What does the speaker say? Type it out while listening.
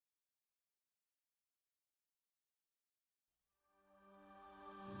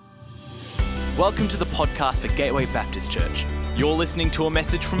Welcome to the podcast for Gateway Baptist Church. You're listening to a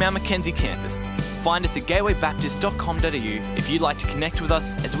message from our Mackenzie campus. Find us at gatewaybaptist.com.au if you'd like to connect with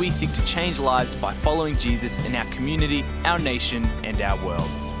us as we seek to change lives by following Jesus in our community, our nation, and our world.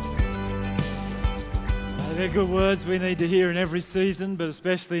 They're good words we need to hear in every season, but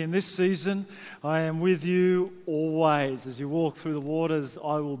especially in this season. I am with you always. As you walk through the waters,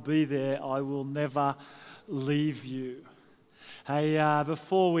 I will be there. I will never leave you. Hey,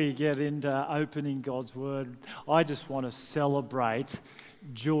 before we get into opening God's Word, I just want to celebrate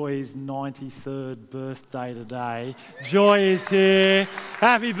Joy's 93rd birthday today. Joy is here.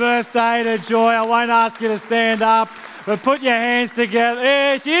 Happy birthday to Joy. I won't ask you to stand up, but put your hands together.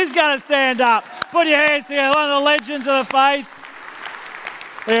 Yeah, she is going to stand up. Put your hands together. One of the legends of the faith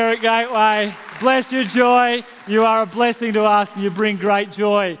here at Gateway. Bless you, Joy. You are a blessing to us and you bring great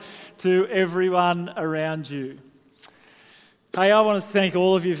joy to everyone around you. Hey, I want to thank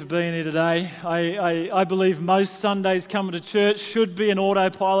all of you for being here today. I believe most Sundays coming to church should be an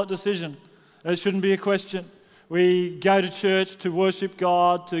autopilot decision. It shouldn't be a question. We go to church to worship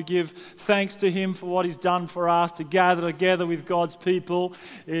God, to give thanks to Him for what He's done for us, to gather together with God's people.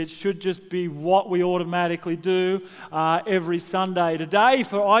 It should just be what we automatically do every Sunday. Today,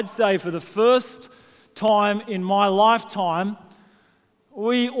 I'd say for the first time in my lifetime,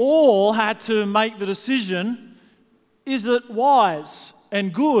 we all had to make the decision, is it wise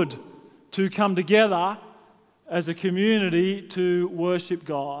and good to come together as a community to worship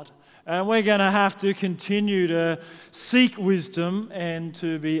God? And we're going to have to continue to seek wisdom and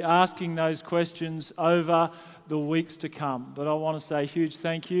to be asking those questions over the weeks to come. But I want to say a huge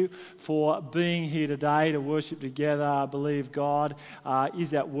thank you for being here today to worship together. I believe God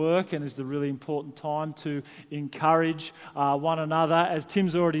is at work and is the really important time to encourage one another. As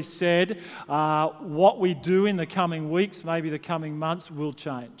Tim's already said, what we do in the coming weeks, maybe the coming months, will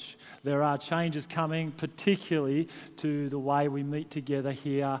change. There are changes coming, particularly to the way we meet together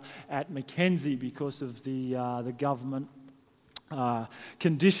here at Mackenzie because of the government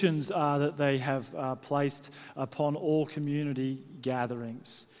conditions that they have placed upon all community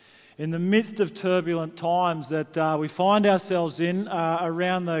gatherings. In the midst of turbulent times that we find ourselves in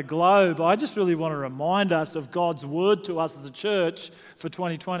around the globe, I just really want to remind us of God's word to us as a church for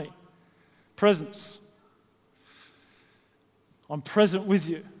 2020. Presence. I'm present with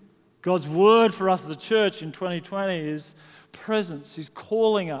you. God's word for us as a church in 2020 is presence. He's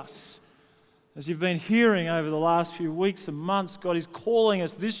calling us. As you've been hearing over the last few weeks and months, God is calling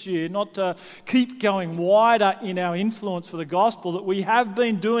us this year not to keep going wider in our influence for the gospel that we have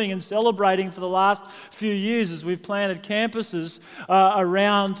been doing and celebrating for the last few years as we've planted campuses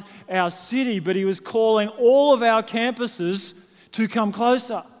around our city, but He was calling all of our campuses to come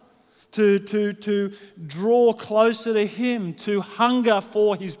closer. To draw closer to Him, to hunger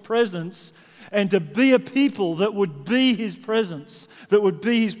for His presence, and to be a people that would be His presence, that would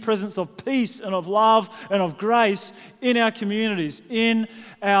be His presence of peace and of love and of grace in our communities, in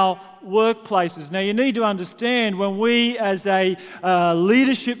our workplaces. Now, you need to understand when we as a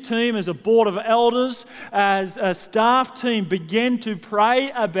leadership team, as a board of elders, as a staff team began to pray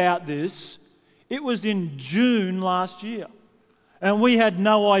about this, it was in June last year. And we had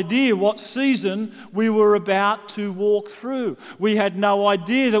no idea what season we were about to walk through. We had no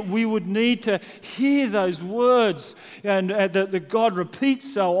idea that we would need to hear those words and that God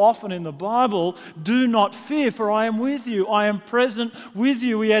repeats so often in the Bible, do not fear, for I am with you. I am present with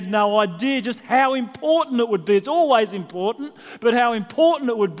you. We had no idea just how important it would be. It's always important, but how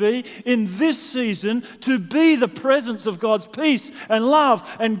important it would be in this season to be the presence of God's peace and love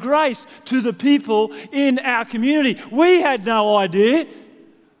and grace to the people in our community. We had no idea.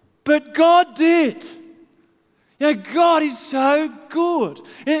 But God did. You know, God is so good.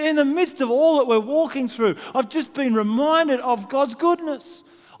 In the midst of all that we're walking through, I've just been reminded of God's goodness,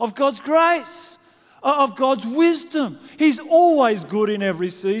 of God's grace, of God's wisdom. He's always good in every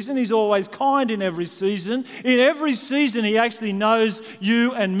season. He's always kind in every season. In every season, He actually knows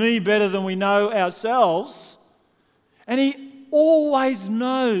you and me better than we know ourselves. And He always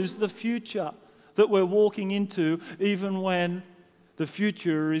knows the future that we're walking into, even when the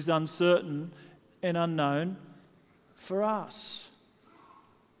future is uncertain and unknown for us.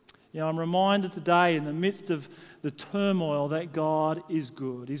 You know, I'm reminded today in the midst of the turmoil that God is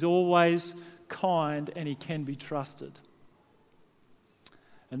good. He's always kind and He can be trusted.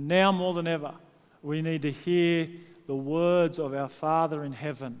 And now more than ever, we need to hear the words of our Father in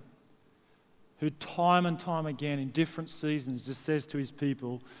heaven, who time and time again in different seasons just says to His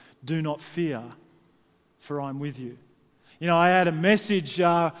people, do not fear, for I'm with you. You know, I had a message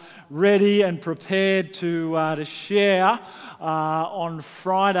ready and prepared to share on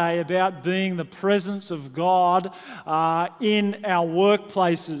Friday about being the presence of God in our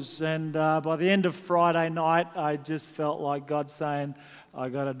workplaces. And by the end of Friday night, I just felt like God saying, I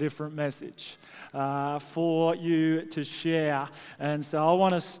got a different message for you to share. And so I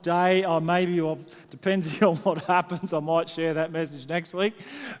want to stay, or maybe, depends on what happens, I might share that message next week.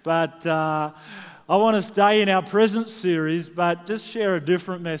 But I want to stay in our Presence series, but just share a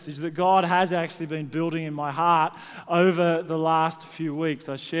different message that God has actually been building in my heart over the last few weeks.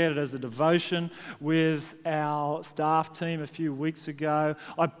 I shared it as a devotion with our staff team a few weeks ago.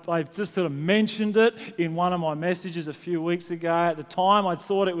 I just sort of mentioned it in one of my messages a few weeks ago. At the time, I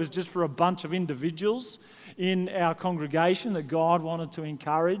thought it was just for a bunch of individuals in our congregation that God wanted to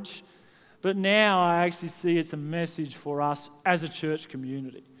encourage. But now I actually see it's a message for us as a church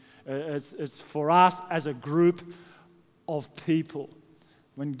community. It's for us as a group of people.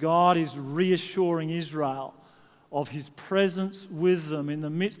 When God is reassuring Israel of his presence with them in the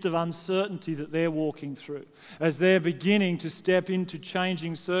midst of uncertainty that they're walking through, as they're beginning to step into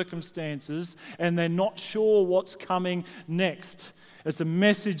changing circumstances and they're not sure what's coming next. It's a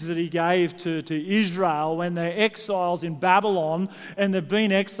message that he gave to Israel when they're exiles in Babylon, and they've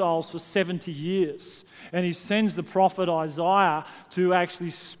been exiles for 70 years. And he sends the prophet Isaiah to actually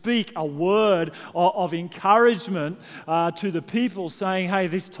speak a word of encouragement to the people, saying, hey,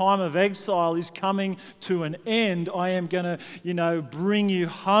 this time of exile is coming to an end. I am going to, bring you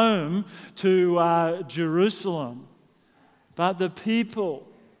home to Jerusalem. But the people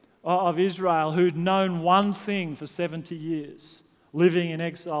of Israel who'd known one thing for 70 years, living in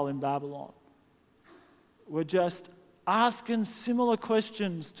exile in Babylon, were just asking similar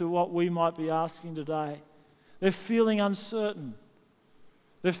questions to what we might be asking today. They're feeling uncertain.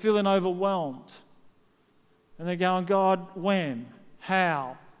 They're feeling overwhelmed. And they're going, God, when?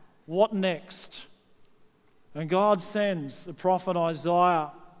 How? What next? And God sends the prophet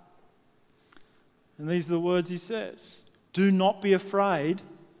Isaiah. And these are the words he says. Do not be afraid,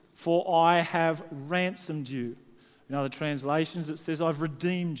 for I have ransomed you. In other translations it says, I've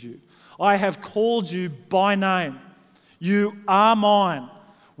redeemed you. I have called you by name. You are mine.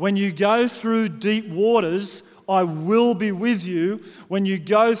 When you go through deep waters, I will be with you. When you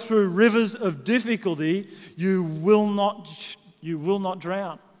go through rivers of difficulty, you will not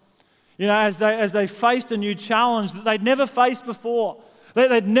drown. You know, as they faced a new challenge that they'd never faced before.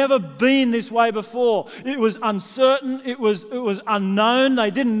 They'd never been this way before. It was uncertain. It was unknown.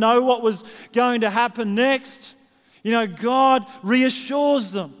 They didn't know what was going to happen next. You know, God reassures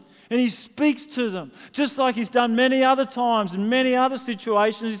them. And he speaks to them, just like he's done many other times in many other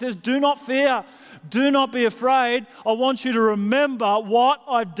situations. He says, do not fear. Do not be afraid. I want you to remember what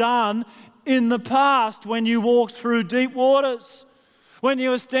I've done in the past when you walked through deep waters. When you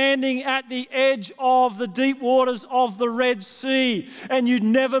were standing at the edge of the deep waters of the Red Sea and you'd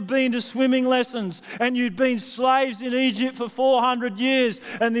never been to swimming lessons and you'd been slaves in Egypt for 400 years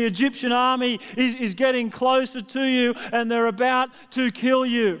and the Egyptian army is getting closer to you and they're about to kill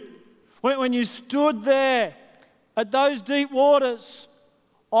you. When you stood there at those deep waters,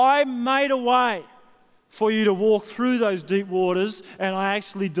 I made a way for you to walk through those deep waters, and I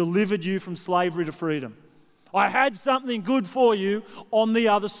actually delivered you from slavery to freedom. I had something good for you on the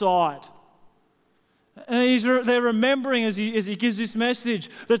other side. And they're remembering as he gives this message,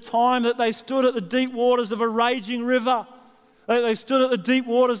 the time that they stood at the deep waters of a raging river. They stood at the deep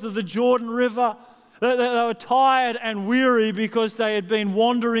waters of the Jordan River. They were tired and weary because they had been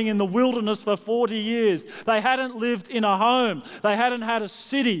wandering in the wilderness for 40 years. They hadn't lived in a home. They hadn't had a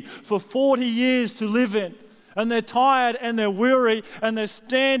city for 40 years to live in. And they're tired and they're weary and they're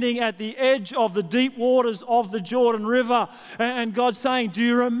standing at the edge of the deep waters of the Jordan River. And God's saying, do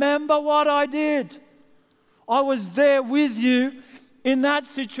you remember what I did? I was there with you in that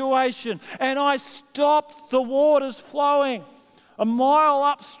situation and I stopped the waters flowing a mile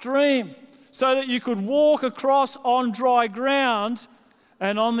upstream, so that you could walk across on dry ground,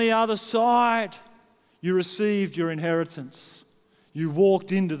 and on the other side, you received your inheritance. You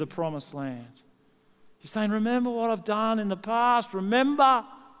walked into the promised land. He's saying, remember what I've done in the past. Remember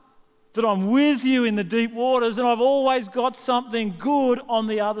that I'm with you in the deep waters, and I've always got something good on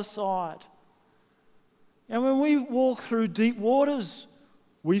the other side. And when we walk through deep waters,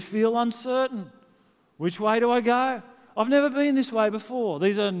 we feel uncertain. Which way do I go? I've never been this way before.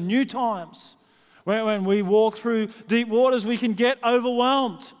 These are new times. When we walk through deep waters, we can get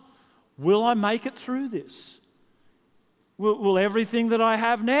overwhelmed. Will I make it through this? Will everything that I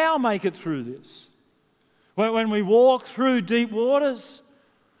have now make it through this? When we walk through deep waters,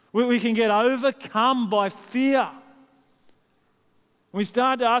 we can get overcome by fear. We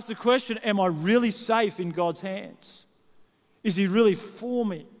start to ask the question, am I really safe in God's hands? Is he really for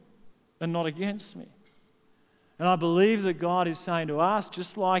me and not against me? And I believe that God is saying to us,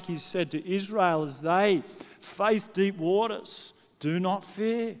 just like he said to Israel as they faced deep waters, do not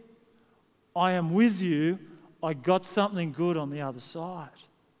fear. I am with you. I got something good on the other side.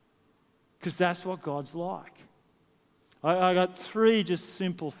 Because that's what God's like. I got 3 just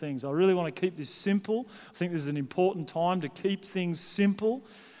simple things. I really want to keep this simple. I think this is an important time to keep things simple.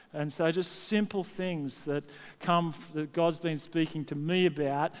 And so just simple things that God's been speaking to me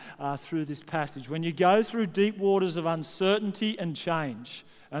about through this passage. When you go through deep waters of uncertainty and change,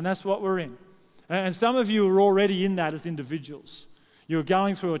 and that's what we're in. And some of you are already in that as individuals. You're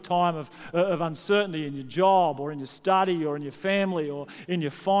going through a time of uncertainty in your job or in your study or in your family or in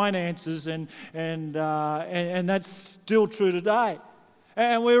your finances, and that's still true today.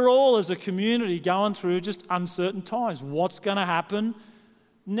 And we're all as a community going through just uncertain times. What's going to happen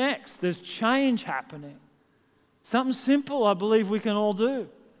next? There's change happening. Something simple I believe we can all do.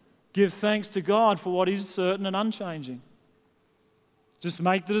 Give thanks to God for what is certain and unchanging. Just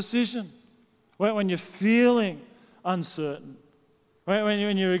make the decision. When you're feeling uncertain,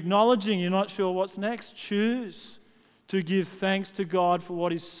 when you're acknowledging you're not sure what's next, choose to give thanks to God for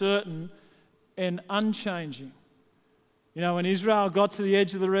what is certain and unchanging. You know, when Israel got to the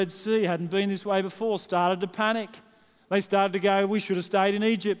edge of the Red Sea, hadn't been this way before, started to panic. They started to go, we should have stayed in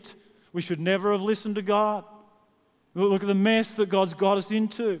Egypt. We should never have listened to God. Look at the mess that God's got us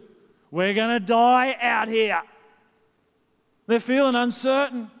into. We're going to die out here. They're feeling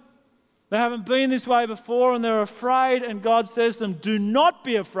uncertain. They haven't been this way before and they're afraid, and God says to them, do not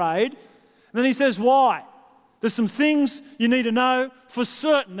be afraid. And then he says, why? There's some things you need to know for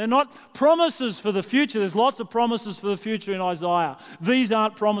certain. They're not promises for the future. There's lots of promises for the future in Isaiah. These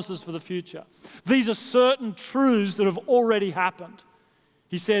aren't promises for the future. These are certain truths that have already happened.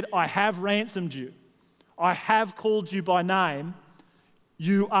 He said, I have ransomed you. I have called you by name.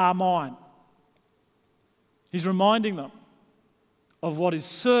 You are mine. He's reminding them of what is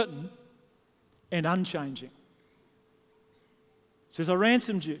certain and unchanging. He says, I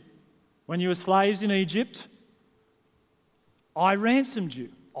ransomed you. When you were slaves in Egypt, I ransomed you.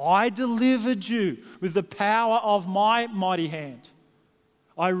 I delivered you with the power of my mighty hand.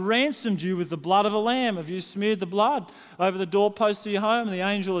 I ransomed you with the blood of a lamb. Have you smeared the blood over the doorposts of your home, and the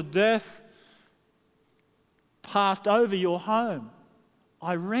angel of death passed over your home?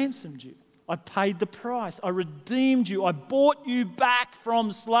 I ransomed you. I paid the price. I redeemed you. I bought you back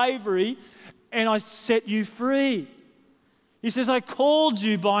from slavery, and I set you free. He says, I called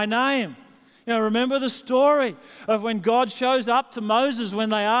you by name. You know, remember the story of when God shows up to Moses when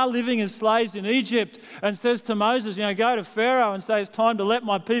they are living as slaves in Egypt and says to Moses, you know, go to Pharaoh and say, it's time to let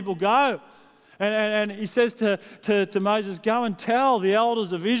my people go. And he says to Moses, go and tell the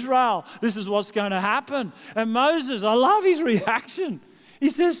elders of Israel, this is what's going to happen. And Moses, I love his reaction.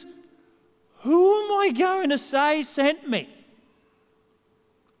 He says, who am I going to say sent me?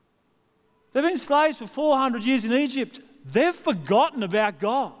 They've been slaves for 400 years in Egypt. They've forgotten about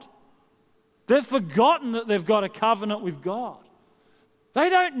God. They've forgotten that they've got a covenant with God. They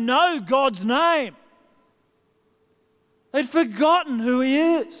don't know God's name. They'd forgotten who He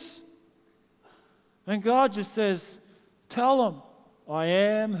is. And God just says, tell them, I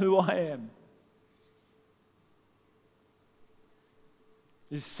am who I am.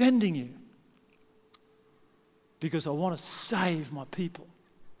 He's sending you because I want to save my people.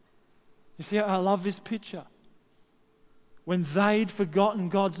 You see, I love this picture. When they'd forgotten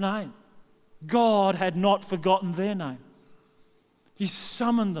God's name, God had not forgotten their name. He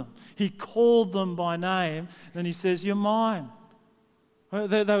summoned them. He called them by name. Then He says, you're mine.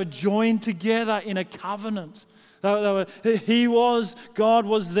 They were joined together in a covenant. God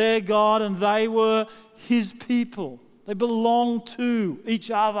was their God, and they were His people. They belong to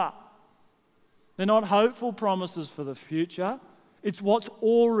each other. They're not hopeful promises for the future. It's what's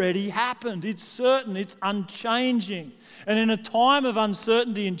already happened. It's certain. It's unchanging. And in a time of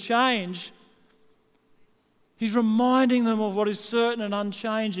uncertainty and change, He's reminding them of what is certain and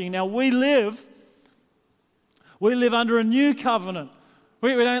unchanging. Now, we live under a new covenant.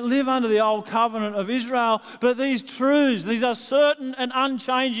 We don't live under the old covenant of Israel, but these truths, these are certain and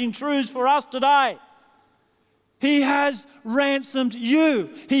unchanging truths for us today. He has ransomed you.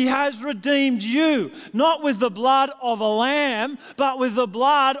 He has redeemed you, not with the blood of a lamb, but with the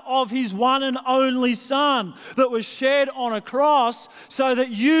blood of His one and only Son that was shed on a cross so that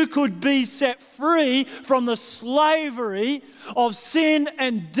you could be set free from the slavery of sin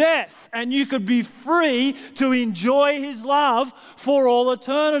and death, and you could be free to enjoy His love for all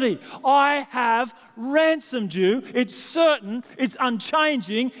eternity. I have ransomed you. It's certain, it's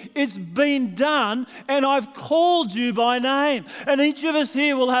unchanging, it's been done, and I've called you by name. And each of us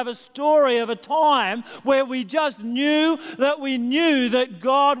here will have a story of a time where we just knew that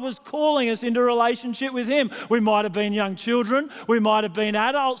God was calling us into a relationship with Him. We might have been young children, we might have been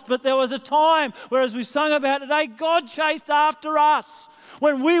adults, but there was a time where, as we sung about today, God chased after us.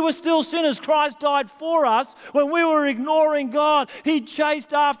 When we were still sinners, Christ died for us. When we were ignoring God, He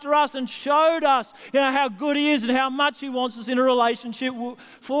chased after us and showed us, how good He is and how much He wants us in a relationship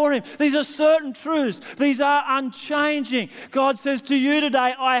for Him. These are certain truths. These are unchanging. God says to you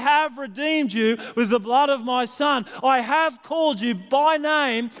today, I have redeemed you with the blood of my Son. I have called you by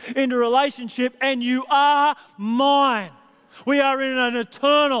name into relationship, and you are mine. We are in an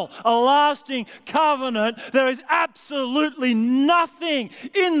eternal, a lasting covenant. There is absolutely nothing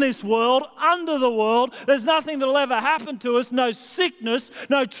in this world, under the world. There's nothing that will ever happen to us. No sickness,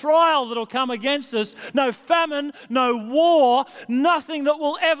 no trial that will come against us. No famine, no war. Nothing that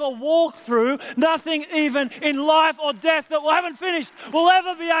we'll ever walk through. Nothing even in life or death that we haven't finished will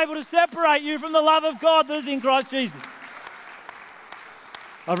ever be able to separate you from the love of God that is in Christ Jesus.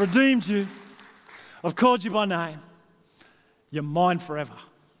 I've redeemed you. I've called you by name. You're mine forever.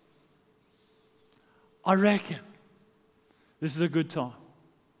 I reckon this is a good time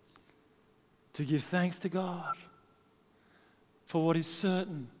to give thanks to God for what is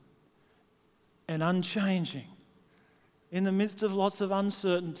certain and unchanging in the midst of lots of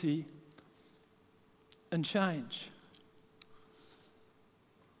uncertainty and change.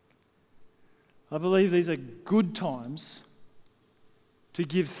 I believe these are good times to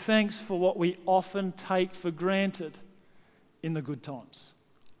give thanks for what we often take for granted in the good times.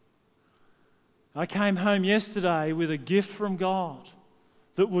 I came home yesterday with a gift from God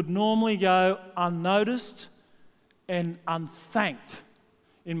that would normally go unnoticed and unthanked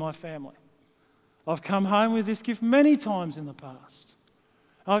in my family. I've come home with this gift many times in the past.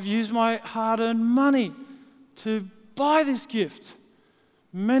 I've used my hard-earned money to buy this gift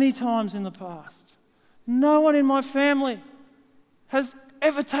many times in the past. No one in my family has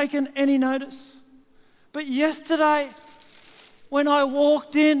ever taken any notice. But yesterday, when I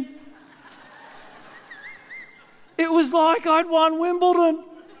walked in, it was like I'd won Wimbledon.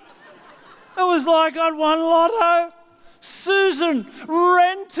 It was like I'd won Lotto. Susan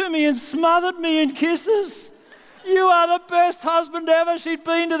ran to me and smothered me in kisses. You are the best husband ever. She'd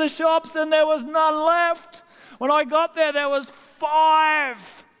been to the shops and there was none left. When I got there was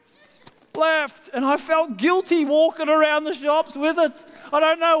 5 left, and I felt guilty walking around the shops with it. I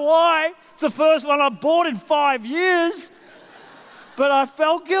don't know why. It's the first one I bought in 5 years. But I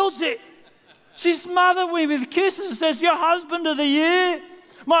felt guilty. She smothered me with kisses and says, "You're husband of the year."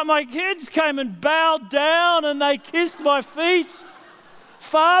 My kids came and bowed down and they kissed my feet.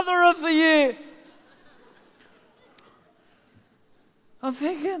 Father of the year. I'm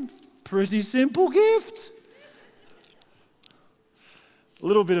thinking, pretty simple gift. A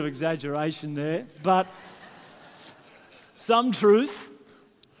little bit of exaggeration there, but some truth.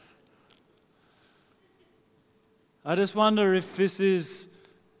 I just wonder if this is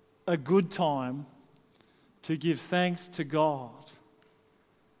a good time to give thanks to God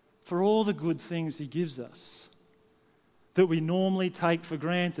for all the good things He gives us that we normally take for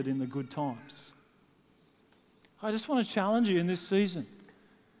granted in the good times. I just want to challenge you in this season,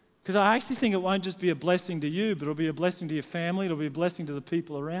 because I actually think it won't just be a blessing to you, but it'll be a blessing to your family, it'll be a blessing to the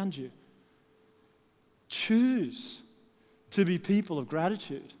people around you. Choose to be people of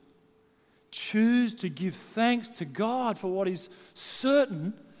gratitude. Choose to give thanks to God for what is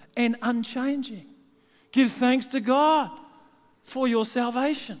certain and unchanging. Give thanks to God for your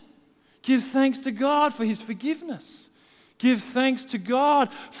salvation. Give thanks to God for His forgiveness. Give thanks to God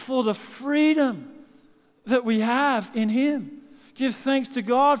for the freedom that we have in Him. Give thanks to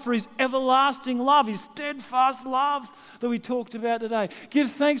God for His everlasting love, His steadfast love that we talked about today. Give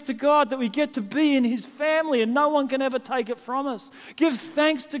thanks to God that we get to be in His family and no one can ever take it from us. Give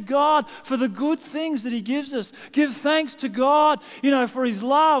thanks to God for the good things that He gives us. Give thanks to God, for His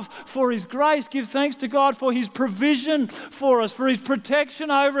love, for His grace. Give thanks to God for His provision for us, for His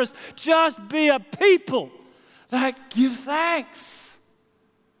protection over us. Just be a people that give thanks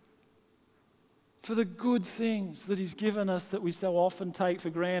for the good things that He's given us that we so often take for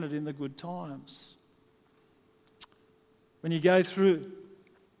granted in the good times. When you go through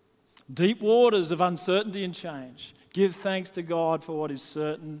deep waters of uncertainty and change, give thanks to God for what is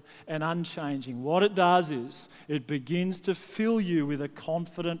certain and unchanging. What it does is it begins to fill you with a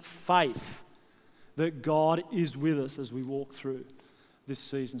confident faith that God is with us as we walk through this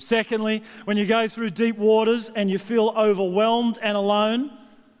season. Secondly, when you go through deep waters and you feel overwhelmed and alone,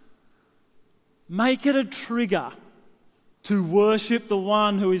 Make it a trigger to worship the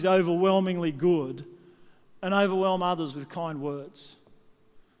one who is overwhelmingly good and overwhelm others with kind words.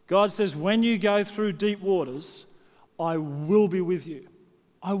 God says, when you go through deep waters, I will be with you.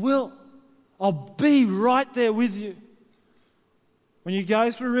 I will. I'll be right there with you. When you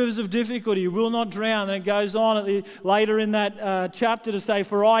go through rivers of difficulty, you will not drown. And it goes on later in that chapter to say,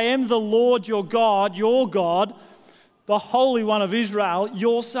 for I am the Lord your God, the Holy One of Israel,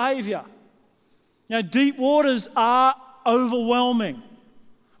 your Saviour. Now, deep waters are overwhelming.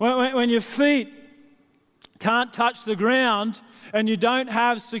 When your feet can't touch the ground and you don't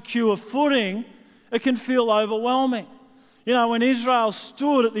have secure footing, it can feel overwhelming. You know, when Israel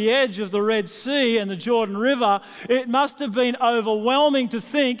stood at the edge of the Red Sea and the Jordan River, it must have been overwhelming to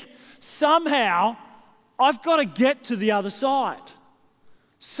think, somehow I've got to get to the other side.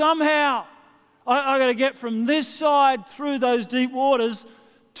 Somehow I've got to get from this side through those deep waters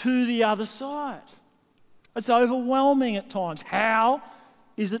to the other side. It's overwhelming at times. How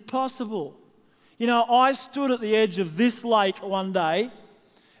is it possible? You know, I stood at the edge of this lake one day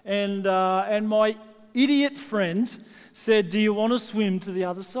and my idiot friend said, do you want to swim to the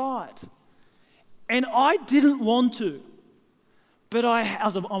other side? And I didn't want to, but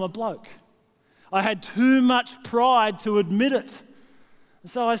I'm a bloke. I had too much pride to admit it.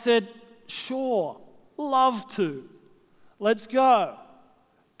 So I said, sure, love to. Let's go.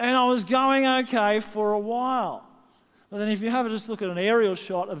 And I was going okay for a while. But then if you have a just look at an aerial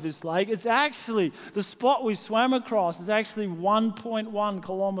shot of this lake, it's actually, the spot we swam across is actually 1.1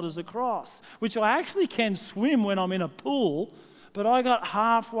 kilometres across, which I actually can swim when I'm in a pool, but I got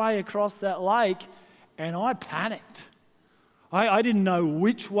halfway across that lake and I panicked. I didn't know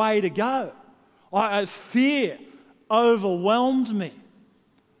which way to go. Fear overwhelmed me.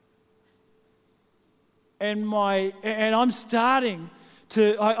 And I'm starting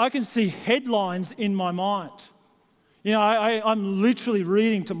I can see headlines in my mind. You know, I'm literally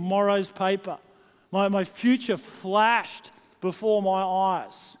reading tomorrow's paper. My future flashed before my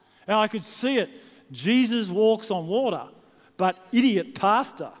eyes. And I could see it. Jesus walks on water, but idiot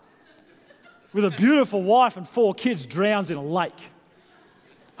pastor with a beautiful wife and 4 kids drowns in a lake.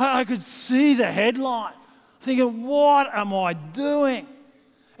 I could see the headline, thinking, what am I doing?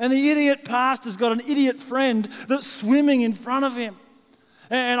 And the idiot pastor's got an idiot friend that's swimming in front of him.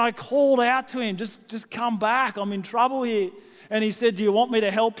 And I called out to him, just come back, I'm in trouble here. And he said, do you want me to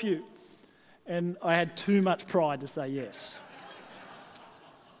help you? And I had too much pride to say yes.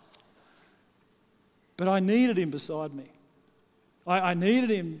 But I needed him beside me. I needed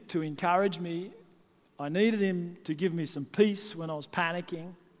him to encourage me. I needed him to give me some peace when I was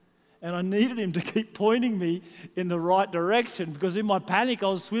panicking. And I needed him to keep pointing me in the right direction, because in my panic I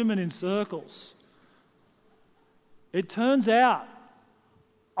was swimming in circles. It turns out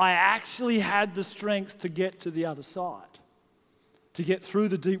I actually had the strength to get to the other side, to get through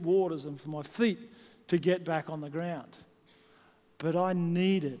the deep waters and for my feet to get back on the ground. But I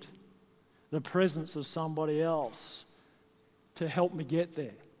needed the presence of somebody else to help me get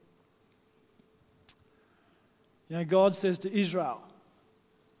there. You know, God says to Israel,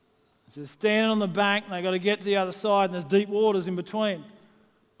 He says, standing on the bank and they've got to get to the other side and there's deep waters in between.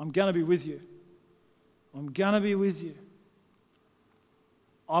 I'm going to be with you. I'm going to be with you.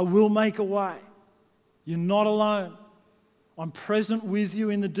 I will make a way. You're not alone. I'm present with you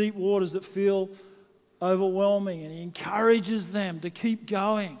in the deep waters that feel overwhelming. And He encourages them to keep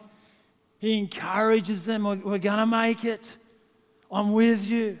going. He encourages them, we're going to make it. I'm with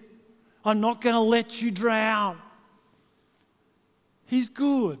you. I'm not going to let you drown. He's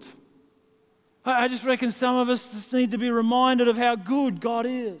good. I just reckon some of us just need to be reminded of how good God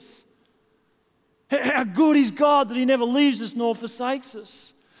is. How good is God that He never leaves us nor forsakes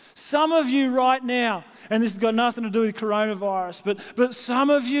us. Some of you right now, and this has got nothing to do with coronavirus, but some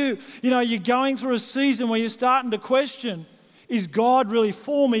of you, you're going through a season where you're starting to question, is God really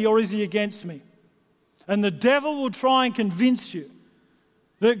for me or is He against me? And the devil will try and convince you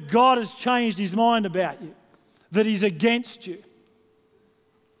that God has changed His mind about you, that He's against you.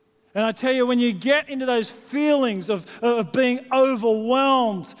 And I tell you, when you get into those feelings of being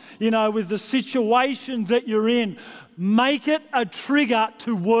overwhelmed, with the situation that you're in, make it a trigger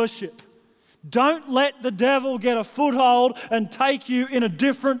to worship. Don't let the devil get a foothold and take you in a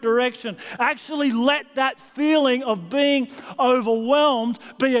different direction. Actually, let that feeling of being overwhelmed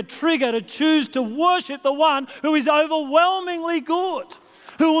be a trigger to choose to worship the one who is overwhelmingly good,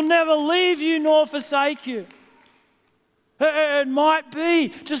 who will never leave you nor forsake you. It might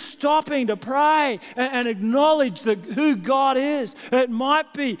be just stopping to pray and acknowledge who God is. It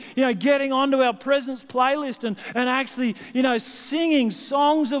might be, getting onto our presence playlist and actually, singing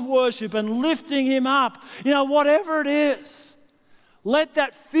songs of worship and lifting Him up. Whatever it is, let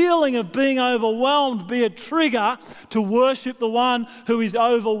that feeling of being overwhelmed be a trigger to worship the one who is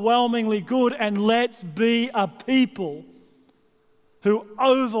overwhelmingly good, and let's be a people who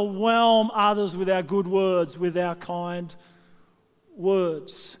overwhelm others with our good words, with our kind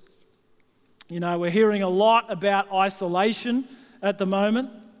words. We're hearing a lot about isolation at the moment.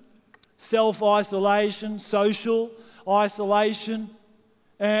 Self-isolation, social isolation,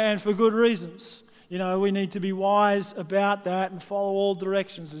 and for good reasons. We need to be wise about that and follow all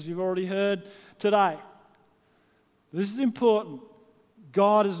directions, as you've already heard today. This is important.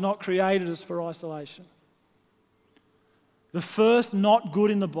 God has not created us for isolation. The first not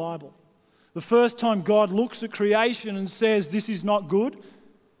good in the Bible, the first time God looks at creation and says this is not good,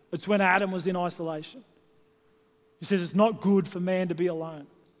 it's when Adam was in isolation. He says it's not good for man to be alone.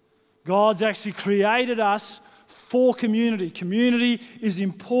 God's actually created us for community. Community is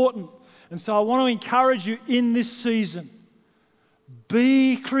important. And so I want to encourage you in this season,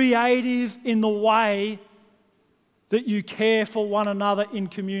 be creative in the way that you care for one another in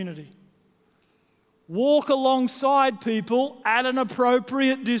community. Walk alongside people at an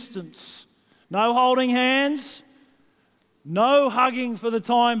appropriate distance. No holding hands, no hugging for the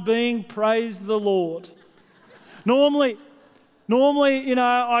time being, praise the Lord. Normally,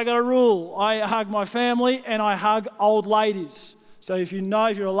 I got a rule. I hug my family and I hug old ladies. So if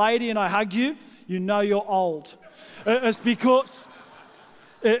you're a lady and I hug you, you know you're old. It's because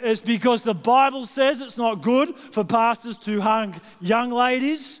the Bible says it's not good for pastors to hug young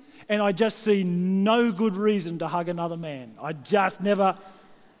ladies, and I just see no good reason to hug another man. I just never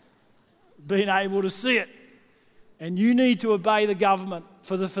been able to see it. And you need to obey the government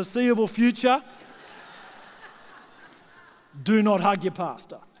for the foreseeable future. Do not hug your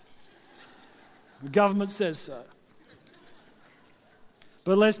pastor. The government says so.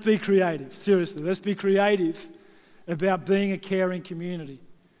 But let's be creative, seriously. Let's be creative about being a caring community.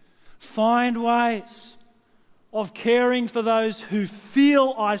 Find ways of caring for those who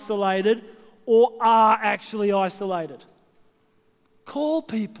feel isolated or are actually isolated. Call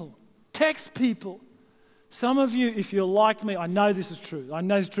people, text people. Some of you, if you're like me, I know this is true. I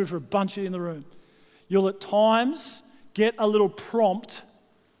know it's true for a bunch of you in the room. You'll at times get a little prompt.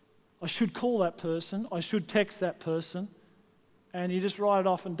 I should call that person. I should text that person. And you just write it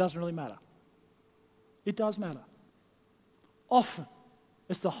off and it doesn't really matter. It does matter. Often,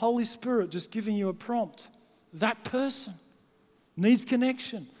 it's the Holy Spirit just giving you a prompt. That person needs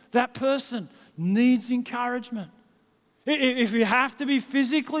connection. That person needs encouragement. If you have to be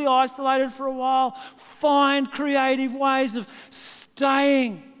physically isolated for a while, find creative ways of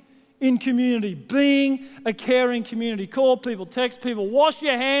staying in community, being a caring community. Call people, text people, wash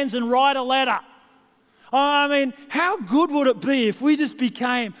your hands and write a letter. I mean, how good would it be if we just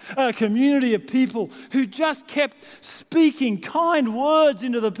became a community of people who just kept speaking kind words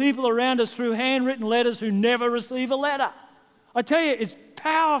into the people around us through handwritten letters who never receive a letter? I tell you, it's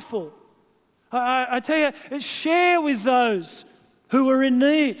powerful. I tell you, share with those who are in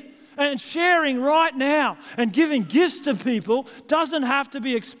need. And sharing right now and giving gifts to people doesn't have to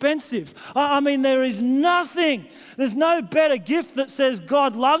be expensive. I mean, there's no better gift that says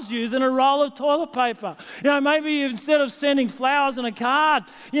God loves you than a roll of toilet paper. Maybe instead of sending flowers and a card,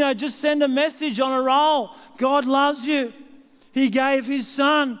 just send a message on a roll. God loves you. He gave His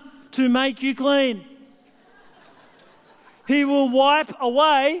Son to make you clean. He will wipe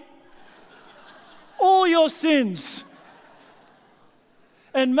away all your sins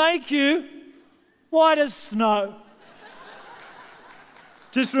and make you white as snow.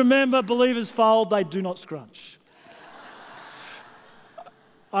 Just remember, believers fold, they do not scrunch.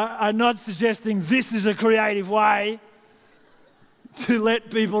 I'm not suggesting this is a creative way to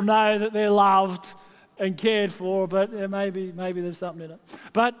let people know that they're loved and cared for, but maybe there's something in it.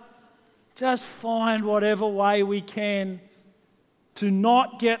 But just find whatever way we can to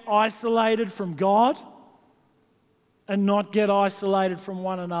not get isolated from God and not get isolated from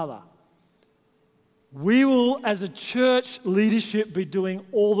one another. We will, as a church leadership, be doing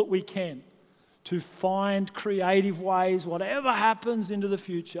all that we can to find creative ways, whatever happens into the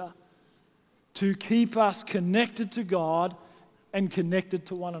future, to keep us connected to God and connected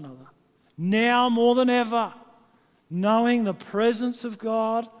to one another. Now more than ever, knowing the presence of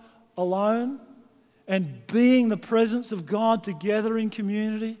God alone and being the presence of God together in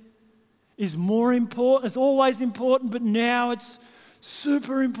community is more important. It's always important, but now it's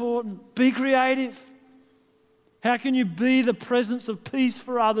super important. Be creative. How can you be the presence of peace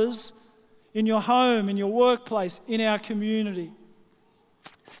for others in your home, in your workplace, in our community?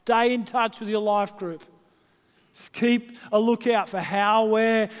 Stay in touch with your life group. Just keep a lookout for how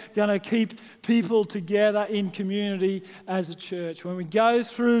we're going to keep people together in community as a church. When we go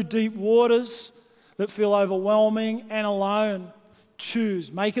through deep waters that feel overwhelming and alone,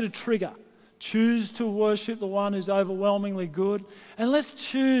 choose, make it a trigger. Choose to worship the one who's overwhelmingly good. And let's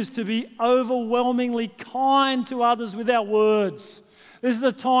choose to be overwhelmingly kind to others with our words. This is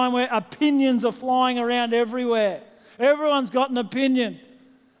a time where opinions are flying around everywhere. Everyone's got an opinion.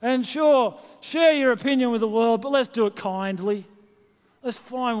 And sure, share your opinion with the world, but let's do it kindly. Let's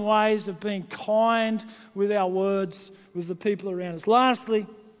find ways of being kind with our words, with the people around us. Lastly,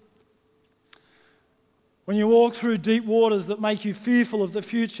 when you walk through deep waters that make you fearful of the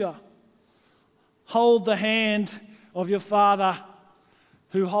future, hold the hand of your Father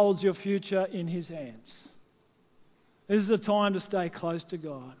who holds your future in his hands. This is a time to stay close to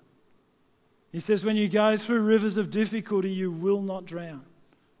God. He says, when you go through rivers of difficulty, you will not drown.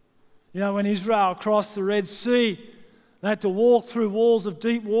 You know, when Israel crossed the Red Sea, they had to walk through walls of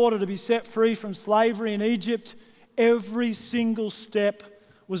deep water to be set free from slavery in Egypt. Every single step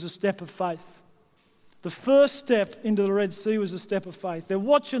was a step of faith. The first step into the Red Sea was a step of faith. They're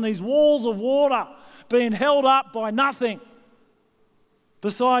watching these walls of water being held up by nothing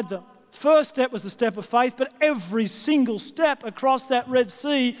beside them. First step was the step of faith, but every single step across that Red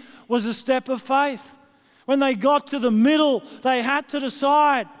Sea was a step of faith. When they got to the middle, they had to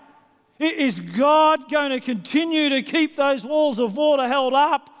decide, is God going to continue to keep those walls of water held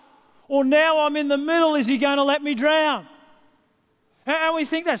up? Or now I'm in the middle, is he going to let me drown? And we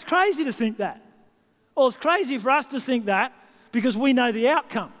think that's crazy to think that. Well, it's crazy for us to think that because we know the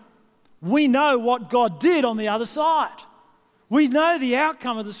outcome. We know what God did on the other side. We know the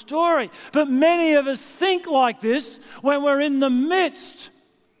outcome of the story. But many of us think like this when we're in the midst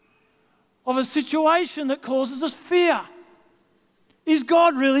of a situation that causes us fear. Is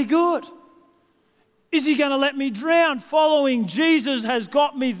God really good? Is he going to let me drown? Following Jesus has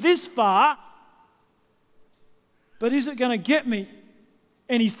got me this far, but is it going to get me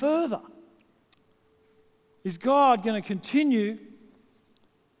any further? Is God going to continue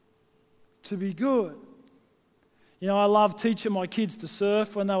to be good? You know, I love teaching my kids to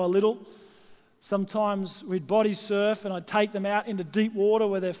surf when they were little. Sometimes we'd body surf and I'd take them out into deep water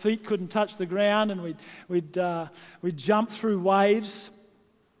where their feet couldn't touch the ground, and we'd jump through waves.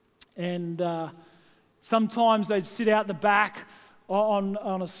 And sometimes they'd sit out the back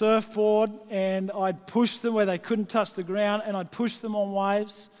on a surfboard, and I'd push them where they couldn't touch the ground, and I'd push them on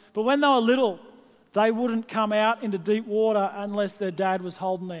waves. But when they were little, they wouldn't come out into deep water unless their dad was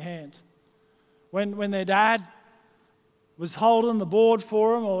holding their hand. When their dad was holding the board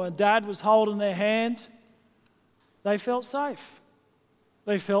for them, or when dad was holding their hand, they felt safe.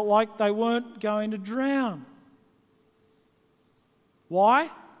 They felt like they weren't going to drown. Why?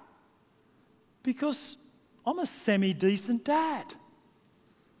 Because I'm a semi-decent dad.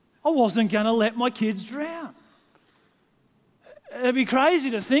 I wasn't going to let my kids drown. It'd be crazy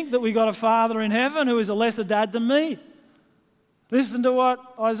to think that we got a Father in heaven who is a lesser dad than me. Listen to what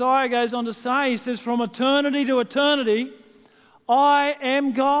Isaiah goes on to say. He says, from eternity to eternity, I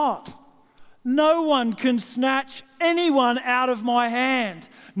am God. No one can snatch anyone out of my hand.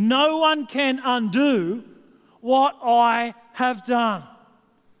 No one can undo what I have done.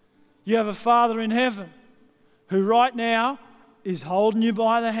 You have a Father in heaven who right now is holding you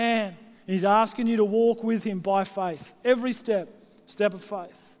by the hand. He's asking you to walk with him by faith. Every step of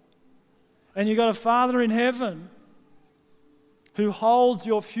faith. And you've got a Father in heaven who holds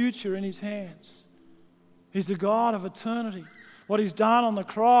your future in his hands. He's the God of eternity. What he's done on the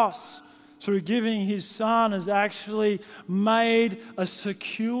cross through giving his Son has actually made a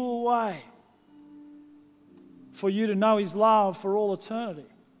secure way for you to know his love for all eternity.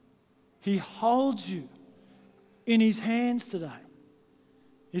 He holds you in his hands today.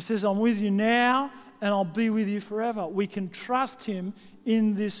 He says, I'm with you now and I'll be with you forever. We can trust him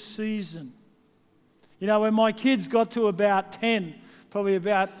in this season. You know, when my kids got to about 10, probably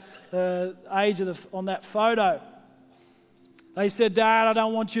about the age on that photo, they said, Dad, I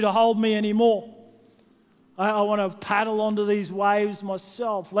don't want you to hold me anymore. I want to paddle onto these waves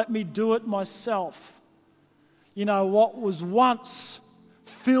myself. Let me do it myself. You know, what was once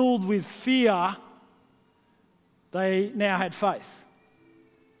filled with fear, they now had faith.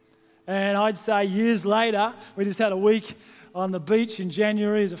 And I'd say years later, we just had a week on the beach in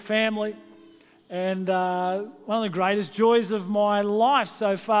January as a family. And one of the greatest joys of my life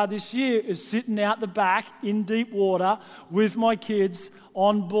so far this year is sitting out the back in deep water with my kids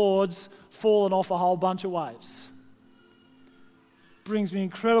on boards falling off a whole bunch of waves. brings me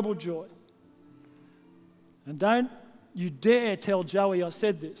incredible joy. And don't you dare tell Joey I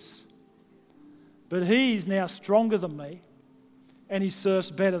said this, but he's now stronger than me and he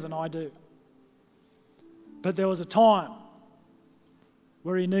surfs better than I do. But there was a time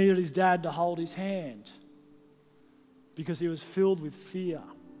where he needed his dad to hold his hand because he was filled with fear.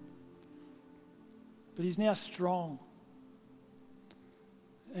 But he's now strong.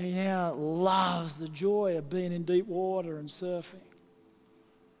 He now loves the joy of being in deep water and surfing.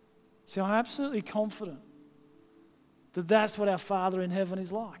 So I'm absolutely confident that that's what our Father in heaven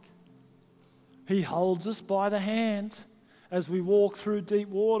is like. He holds us by the hand as we walk through deep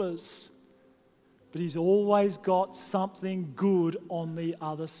waters, but he's always got something good on the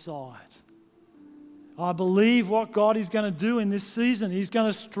other side. I believe what God is going to do in this season, he's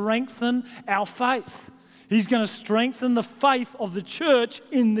going to strengthen our faith. He's going to strengthen the faith of the church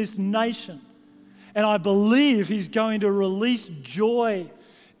in this nation. And I believe he's going to release joy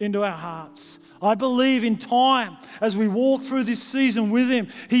into our hearts. I believe in time, as we walk through this season with him,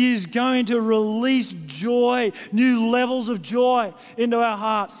 he is going to release joy, new levels of joy into our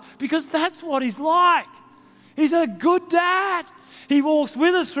hearts. Because that's what he's like. He's a good dad. He walks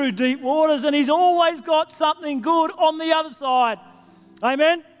with us through deep waters and he's always got something good on the other side.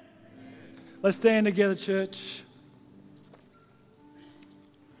 Amen? Let's stand together, church.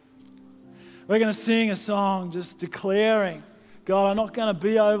 We're going to sing a song just declaring, God, I'm not going to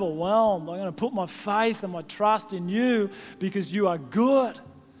be overwhelmed. I'm going to put my faith and my trust in you because you are good,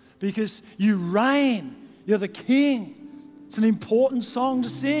 because you reign. You're the King. It's an important song to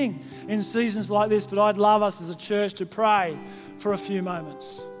sing in seasons like this, but I'd love us as a church to pray for a few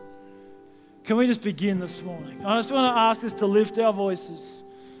moments. Can we just begin this morning? I just want to ask us to lift our voices.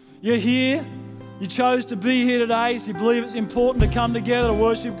 You're here. You chose to be here today, so you believe it's important to come together to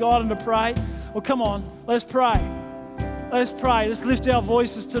worship God and to pray. Well, come on, let's pray. Let's pray. Let's lift our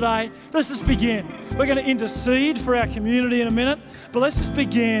voices today. Let's just begin. We're going to intercede for our community in a minute, but let's just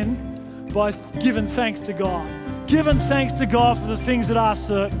begin by giving thanks to God. Giving thanks to God for the things that are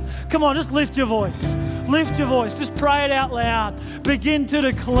certain. Come on, just lift your voice. Lift your voice. Just pray it out loud. Begin to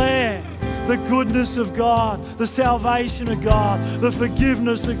declare the goodness of God, the salvation of God, the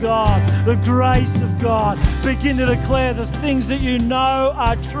forgiveness of God, the grace of God. Begin to declare the things that you know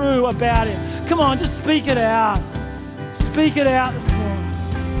are true about him. Come on, just speak it out. Speak it out this morning.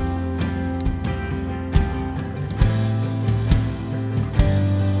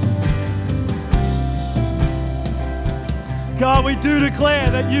 God, we do declare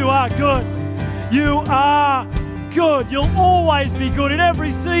that you are good. You are good. You'll always be good. In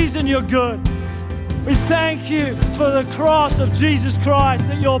every season, you're good. We thank you for the cross of Jesus Christ,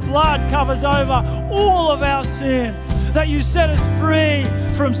 that your blood covers over all of our sin, that you set us free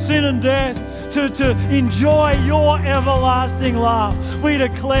from sin and death to enjoy your everlasting love. We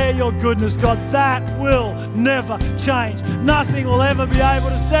declare your goodness, God. That will never change. Nothing will ever be able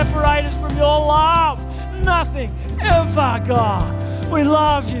to separate us from your love. Nothing ever, God. We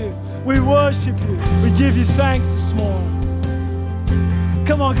love you. We worship you. We give you thanks this morning.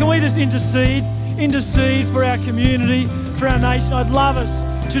 Come on, can we just intercede? Intercede for our community, for our nation. I'd love us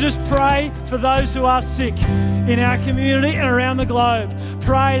to just pray for those who are sick in our community and around the globe.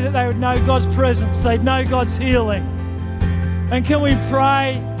 Pray that they would know God's presence, they'd know God's healing. And can we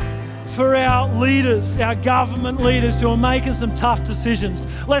pray for our leaders, our government leaders who are making some tough decisions?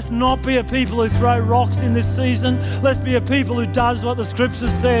 Let's not be a people who throw rocks in this season. Let's be a people who does what the scripture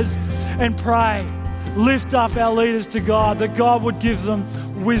says and pray. Lift up our leaders to God, that God would give them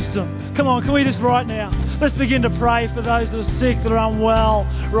wisdom. Come on, can we just right now, let's begin to pray for those that are sick, that are unwell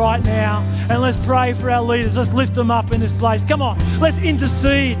right now. And let's pray for our leaders. Let's lift them up in this place. Come on, let's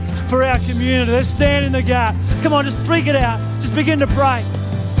intercede for our community. Let's stand in the gap. Come on, just speak it out. Just begin to pray.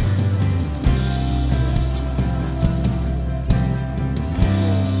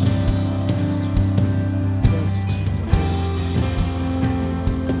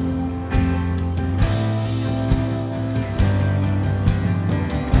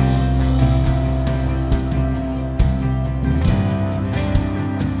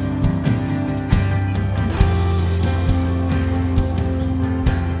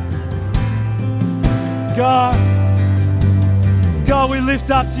 God, we lift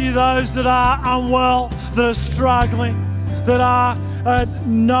up to you those that are unwell, that are struggling, that are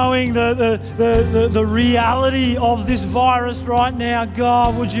knowing the reality of this virus right now.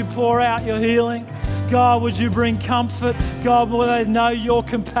 God, would you pour out your healing? God, would you bring comfort? God, will they know your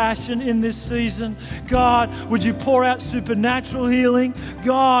compassion in this season? God, would you pour out supernatural healing?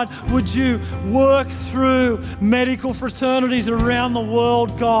 God, would you work through medical fraternities around the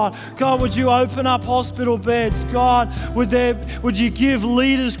world, God? God, would you open up hospital beds? God, would you give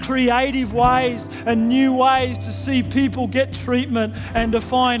leaders creative ways and new ways to see people get treatment and to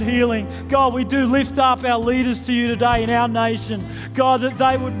find healing? God, we do lift up our leaders to you today in our nation. God, that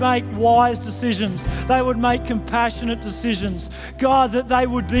they would make wise decisions. They would make compassionate decisions. God, that they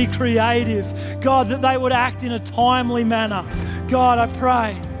would be creative. God, that they would act in a timely manner. God, I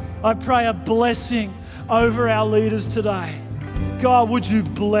pray a blessing over our leaders today. God, would you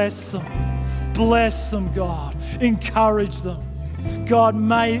bless them? Bless them, God. Encourage them. God,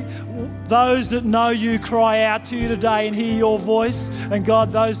 may those that know you cry out to you today and hear your voice. And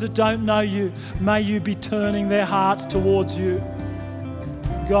God, those that don't know you, may you be turning their hearts towards you.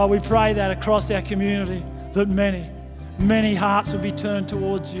 God, we pray that across our community, that many hearts would be turned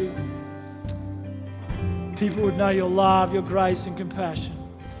towards you. People would know your love, your grace and compassion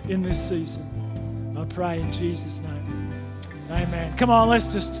in this season. I pray in Jesus' name. Amen. Come on, let's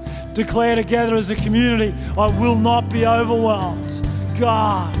just declare together as a community, I will not be overwhelmed.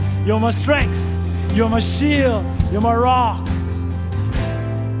 God, you're my strength. You're my shield. You're my rock.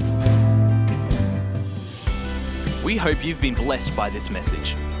 We hope you've been blessed by this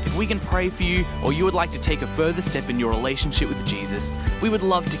message. If we can pray for you, or you would like to take a further step in your relationship with Jesus, we would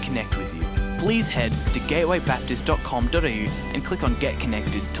love to connect with you. Please head to gatewaybaptist.com.au and click on Get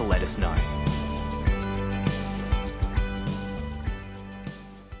Connected to let us know.